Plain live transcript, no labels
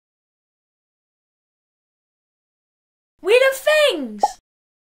things!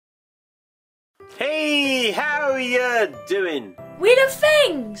 Hey, how you doing? We love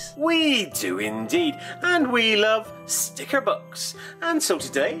things! We do indeed, and we love sticker books. And so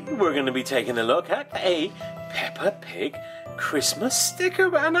today we're going to be taking a look at a Peppa Pig Christmas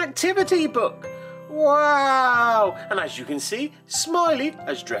sticker and activity book. Wow! And as you can see, Smiley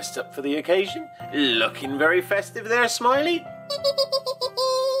has dressed up for the occasion. Looking very festive there, Smiley.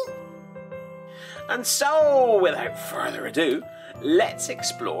 And so, without further ado, let's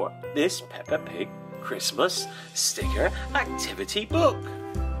explore this Peppa Pig Christmas sticker activity book.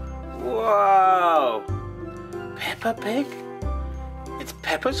 Wow! Peppa Pig? It's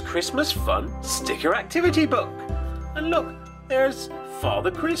Peppa's Christmas Fun sticker activity book. And look, there's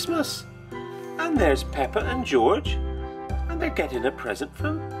Father Christmas. And there's Peppa and George. And they're getting a present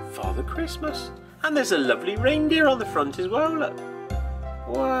from Father Christmas. And there's a lovely reindeer on the front as well, look.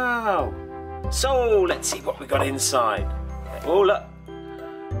 Wow! So, let's see what we got inside. Oh, look.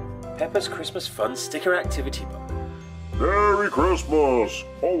 Peppa's Christmas Fun sticker activity book. Merry Christmas!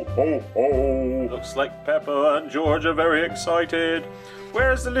 Ho, ho, ho! Looks like Peppa and George are very excited.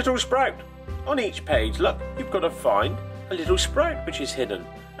 Where's the little sprout? On each page, look, you've got to find a little sprout which is hidden.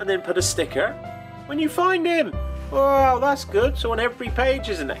 And then put a sticker when you find him. Wow, that's good. So on every page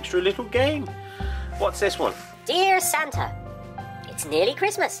is an extra little game. What's this one? Dear Santa, it's nearly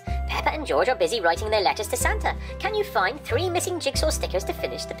Christmas. Peppa and George are busy writing their letters to Santa. Can you find 3 missing jigsaw stickers to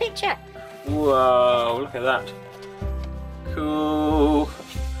finish the picture? Whoa, look at that. Cool.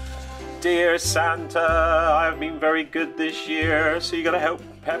 Dear Santa, I've been very good this year, so you got to help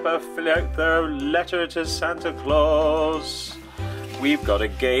Peppa fill out their letter to Santa Claus. We've got a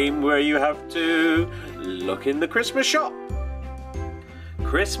game where you have to look in the Christmas shop.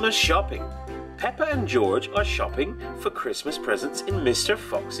 Christmas shopping. Peppa and George are shopping for Christmas presents in Mr.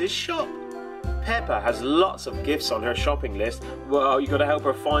 Fox's shop. Peppa has lots of gifts on her shopping list. Well, you got to help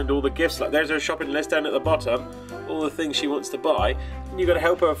her find all the gifts. Like there's her shopping list down at the bottom, all the things she wants to buy, and you got to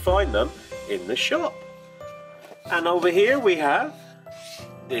help her find them in the shop. And over here we have,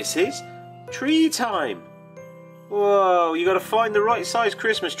 this is tree time. Whoa, you got to find the right size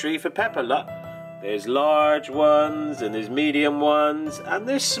Christmas tree for Peppa. Look, there's large ones and there's medium ones and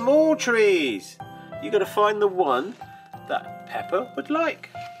there's small trees. You got to find the one that Peppa would like.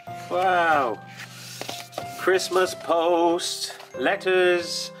 Wow. Christmas post,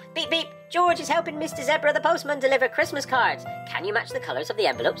 letters. Beep beep, George is helping Mr. Zebra the postman deliver Christmas cards. Can you match the colours of the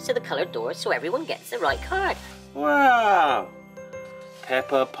envelopes to the coloured doors so everyone gets the right card? Wow.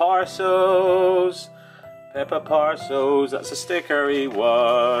 Peppa parcels. Peppa parcels, that's a stickery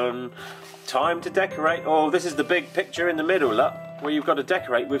one. Time to decorate. Oh, this is the big picture in the middle, look, where you've got to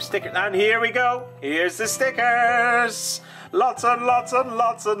decorate with stickers. And here we go. Here's the stickers. Lots and lots and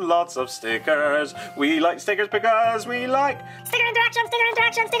lots and lots of stickers. We like stickers because we like Sticker interaction, sticker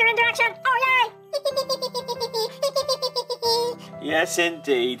interaction, sticker interaction. Oh, yay! Yes,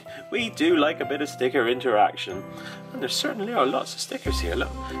 indeed. We do like a bit of sticker interaction. And there certainly are lots of stickers here.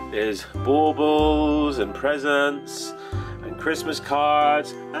 Look, there's baubles and presents and Christmas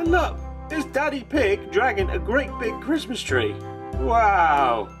cards. And look, there's Daddy Pig dragging a great big Christmas tree.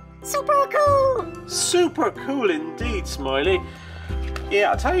 Wow. Super cool! Super cool indeed, Smiley. Yeah,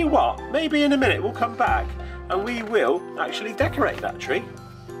 I'll tell you what, maybe in a minute we'll come back and we will actually decorate that tree.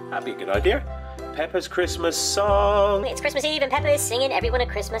 That'd be a good idea. Peppa's Christmas song. It's Christmas Eve and Peppa is singing everyone a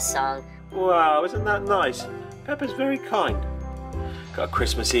Christmas song. Wow, isn't that nice? Peppa's very kind. Got a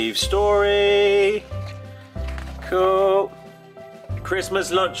Christmas Eve story. Cool.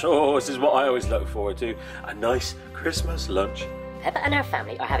 Christmas lunch. Oh, this is what I always look forward to. A nice Christmas lunch. Peppa and her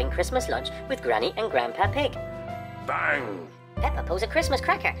family are having Christmas lunch with Granny and Grandpa Pig. Bang! Peppa pulls a Christmas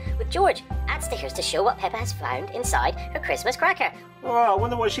cracker with George. Add stickers to show what Peppa has found inside her Christmas cracker. Oh, I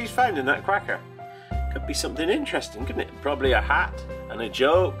wonder what she's found in that cracker. Could be something interesting, couldn't it? Probably a hat and a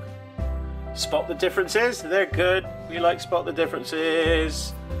joke. Spot the differences. They're good. We like spot the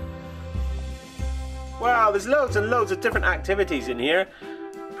differences. Wow, there's loads and loads of different activities in here.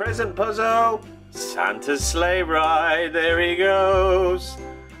 Present puzzle. Santa's sleigh ride. There he goes.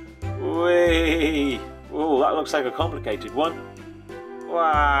 Whee. Oh, that looks like a complicated one.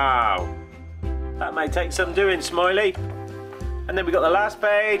 Wow. That may take some doing, Smiley. And then we got the last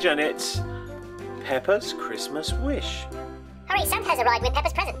page and it's Peppa's Christmas wish. Hurry, Santa has arrived with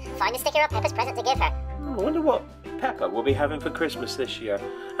Peppa's present. Find a sticker of Peppa's present to give her. I wonder what Peppa will be having for Christmas this year.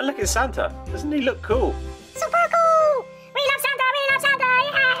 And look at Santa. Doesn't he look cool? Super cool! We love Santa! We love Santa!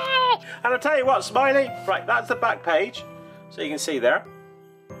 Yay! And I'll tell you what, Smiley. Right, that's the back page. So you can see there.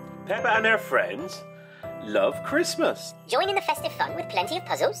 Peppa and her friends love Christmas. Join in the festive fun with plenty of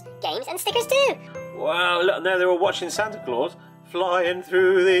puzzles, games and stickers too. Wow, look, now they're all watching Santa Claus flying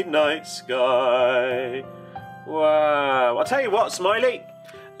through the night sky. Wow. I'll tell you what, Smiley.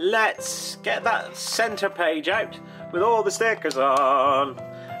 Let's get that centre page out with all the stickers on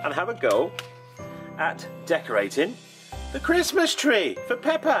and have a go at decorating the Christmas tree for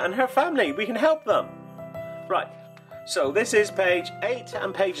Peppa and her family. We can help them. Right. So this is page 8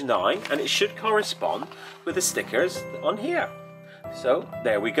 and page 9, and it should correspond with the stickers on here. So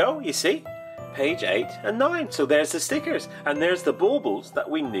there we go, you see, page 8 and 9. So there's the stickers, and there's the baubles that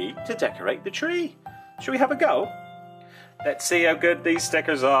we need to decorate the tree. Should we have a go? Let's see how good these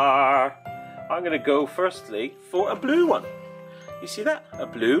stickers are. I'm going to go firstly for a blue one. You see that? A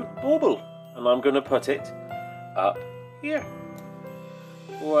blue bauble. And I'm going to put it up here.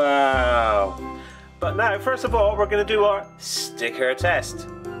 Wow. But now, first of all, we're going to do our sticker test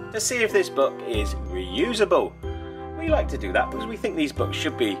to see if this book is reusable. We like to do that because we think these books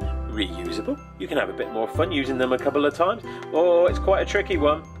should be reusable. You can have a bit more fun using them a couple of times. Oh, it's quite a tricky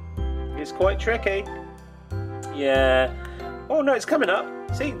one. It's quite tricky. Yeah. Oh no, it's coming up.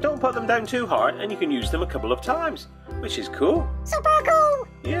 See, don't put them down too hard and you can use them a couple of times, which is cool. Super cool!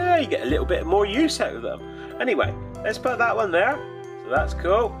 Yeah, you get a little bit more use out of them. Anyway, let's put that one there. So that's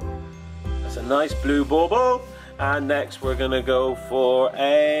cool. That's a nice blue bauble. And next we're going to go for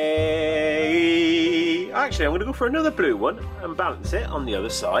a... Actually, I'm going to go for another blue one and balance it on the other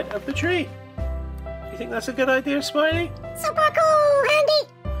side of the tree. You think that's a good idea, Smiley? Super cool, handy!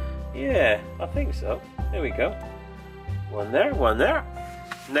 Yeah, I think so. There we go. One there, one there.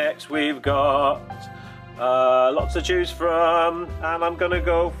 Next we've got lots to choose from, and I'm going to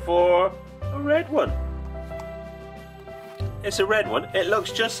go for a red one. It's a red one. It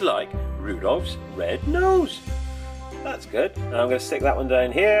looks just like Rudolph's red nose. That's good. And I'm going to stick that one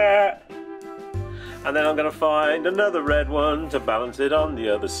down here. And then I'm going to find another red one to balance it on the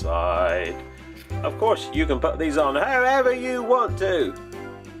other side. Of course, you can put these on however you want to.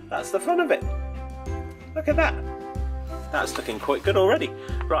 That's the fun of it. Look at that. That's looking quite good already.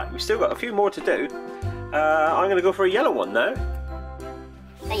 Right, we've still got a few more to do. I'm going to go for a yellow one now.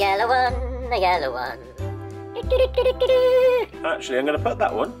 A yellow one, a yellow one. Actually, I'm going to put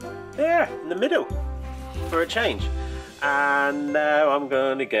that one there in the middle for a change. And now I'm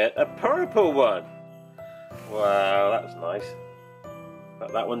going to get a purple one. Wow, that's nice.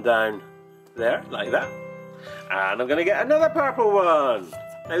 Put that one down there, like that. And I'm going to get another purple one.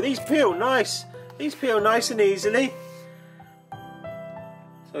 Now these peel nice. These peel nice and easily.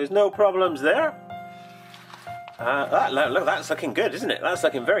 So there's no problems there. Look, that's looking good, isn't it? That's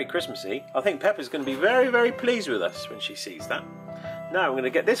looking very Christmassy. I think Peppa's going to be very, very pleased with us when she sees that. Now I'm going to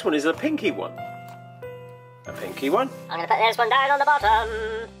get this one is a pinky one. A pinky one. I'm going to put this one down on the bottom.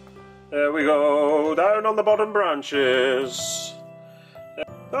 There we go, down on the bottom branches.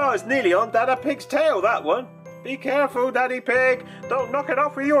 Oh, it's nearly on Dada Pig's tail, that one. Be careful, Daddy Pig. Don't knock it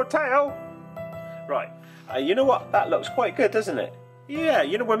off with your tail. Right, you know what? That looks quite good, doesn't it? Yeah,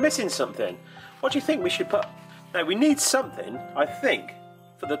 you know, we're missing something. What do you think we should put? Now, we need something, I think,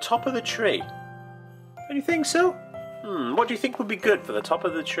 for the top of the tree. Don't you think so? What do you think would be good for the top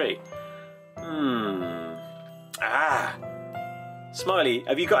of the tree? Smiley,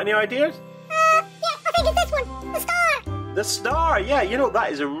 have you got any ideas? Yeah, I think it's this one. The star. The star, yeah, you know,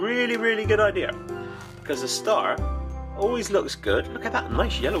 that is a really, really good idea. Because the star always looks good. Look at that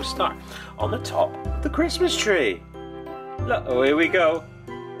nice yellow star on the top of the Christmas tree. Look, oh, here we go.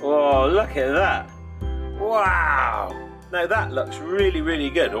 Oh, look at that. Wow. Now that looks really, really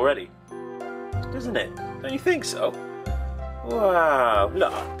good already. Doesn't it? Don't you think so? Wow.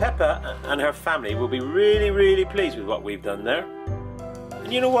 Look, Peppa and her family will be really, really pleased with what we've done there.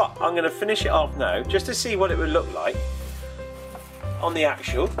 And you know what? I'm going to finish it off now just to see what it would look like on the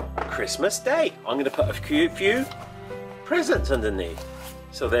actual Christmas day. I'm going to put a few presents underneath.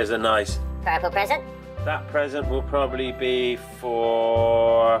 So there's a nice Purple present. That present will probably be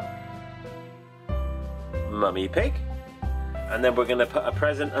for Mummy Pig. And then we're going to put a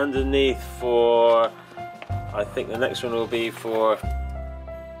present underneath for, I think the next one will be for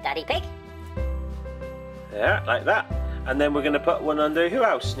Daddy Pig. There, like that. And then we're going to put one under, who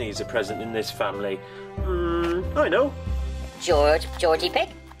else needs a present in this family? I know. Georgie Pig.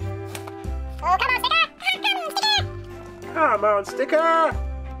 Oh, come on, sticker! Come on, sticker!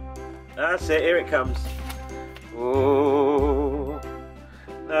 That's it, here it comes. Oh,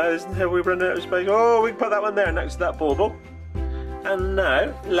 now we've run out of space. Oh, we can put that one there next to that bauble. And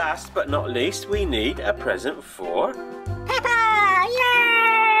now, last but not least, we need a present for Peppa!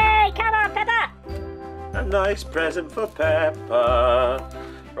 Yay! Come on, Peppa! a nice present for Peppa.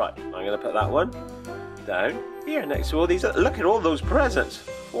 Right, I'm going to put that one down here next to all these. Look at all those presents.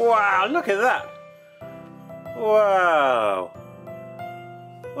 Wow, look at that. Wow.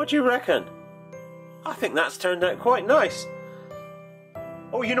 What do you reckon? I think that's turned out quite nice.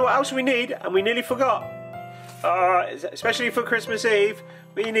 Oh, you know what else we need? And we nearly forgot. Especially for Christmas Eve,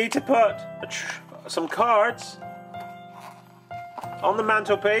 we need to put some cards on the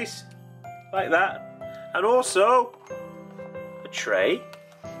mantelpiece, like that. And also a tray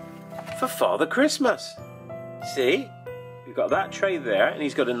for Father Christmas. See? We've got that tray there, and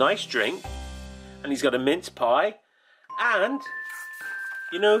he's got a nice drink, and he's got a mince pie, and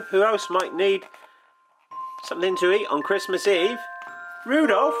you know who else might need something to eat on Christmas Eve?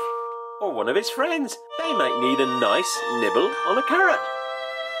 Rudolph, or one of his friends. They might need a nice nibble on a carrot.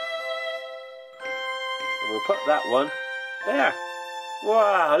 And we'll put that one there.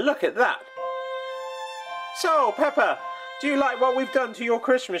 Wow, look at that. So, Peppa, do you like what we've done to your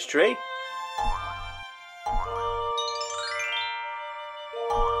Christmas tree?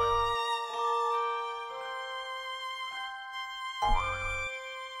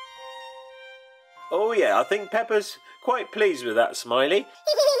 Oh yeah, I think Peppa's quite pleased with that, Smiley.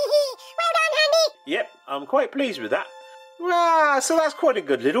 Well done, Handy. Yep, I'm quite pleased with that. Wow, so that's quite a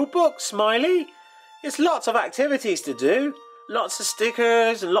good little book, Smiley. It's lots of activities to do, lots of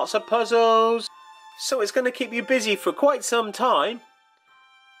stickers and lots of puzzles. So it's going to keep you busy for quite some time.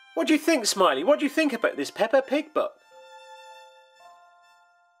 What do you think, Smiley? What do you think about this Peppa Pig book?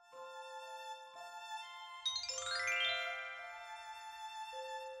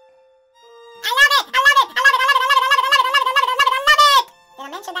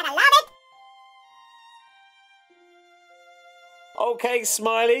 Okay,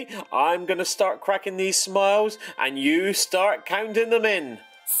 Smiley, I'm going to start cracking these smiles and you start counting them in.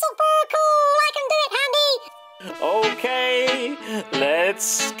 Super cool! I can do it, Handy! Okay,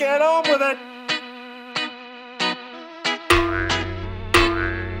 let's get on with it.